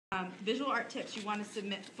Visual art tips. You want to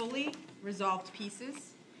submit fully resolved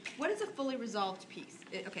pieces. What is a fully resolved piece?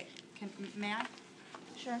 Okay, may I?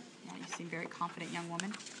 Sure. Yeah, you seem very confident, young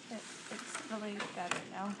woman. It's really better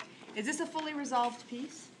now. Is this a fully resolved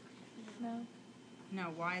piece? No. No,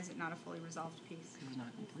 why is it not a fully resolved piece? It's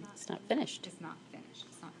not complete. It's not finished. It's not finished.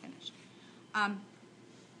 It's not finished.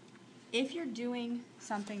 If you're doing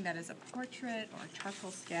something that is a portrait or a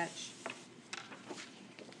charcoal sketch,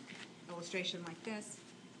 illustration like this,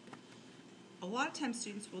 a lot of times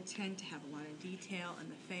students will tend to have a lot of detail in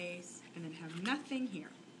the face and then have nothing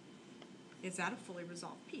here. Is that a fully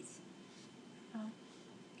resolved piece? Oh.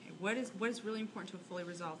 Okay, what is really important to a fully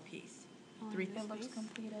resolved piece? Three things. It looks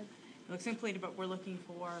completed. It looks completed, but we're looking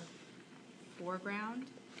for foreground,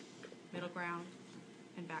 middle ground,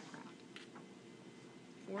 and background.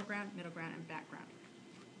 Foreground, middle ground, and background.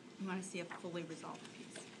 You want to see a fully resolved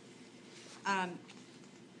piece.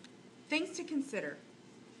 Things to consider.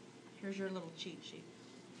 Here's your little cheat sheet.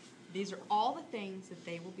 These are all the things that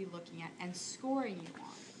they will be looking at and scoring you on.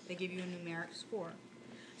 They give you a numeric score.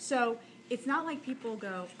 So it's not like people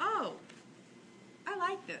go, oh, I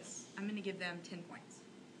like this. I'm going to give them 10 points.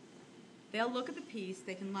 They'll look at the piece,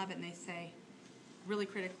 they can love it, and they say, really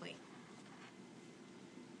critically,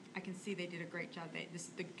 I can see they did a great job.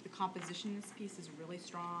 The composition of this piece is really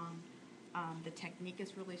strong. The technique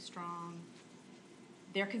is really strong.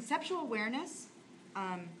 Their conceptual awareness,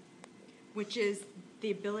 which is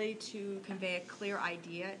the ability to convey a clear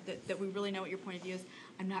idea, that we really know what your point of view is.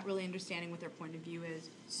 I'm not really understanding what their point of view is,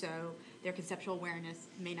 so their conceptual awareness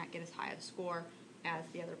may not get as high a score as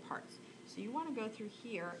the other parts. So you want to go through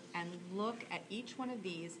here and look at each one of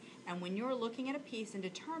these, and when you're looking at a piece and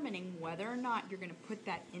determining whether or not you're going to put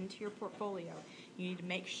that into your portfolio, you need to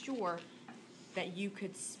make sure that you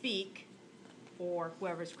could speak, or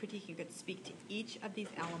whoever's critiquing could speak to each of these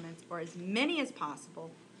elements, or as many as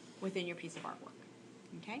possible, within your piece of artwork.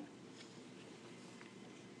 Okay?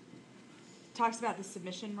 Talks about the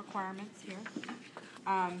submission requirements here.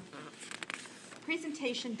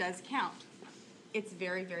 Presentation does count. It's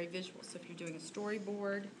very, very visual. So if you're doing a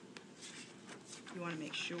storyboard, you want to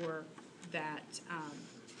make sure that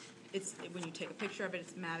when you take a picture of it,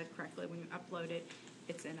 it's matted correctly. When you upload it,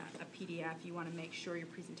 it's in a PDF. You want to make sure your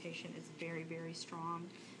presentation is very, very strong.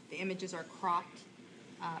 The images are cropped,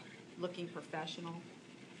 looking professional.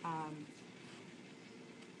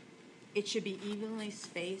 It should be evenly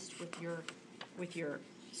spaced with your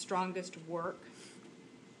strongest work.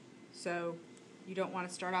 So you don't want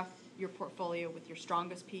to start off your portfolio with your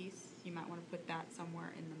strongest piece. You might want to put that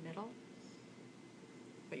somewhere in the middle.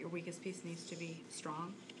 But your weakest piece needs to be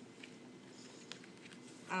strong.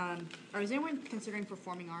 Or is anyone considering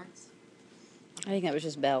performing arts? I think that was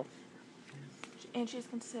just Belle. And she's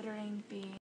considering being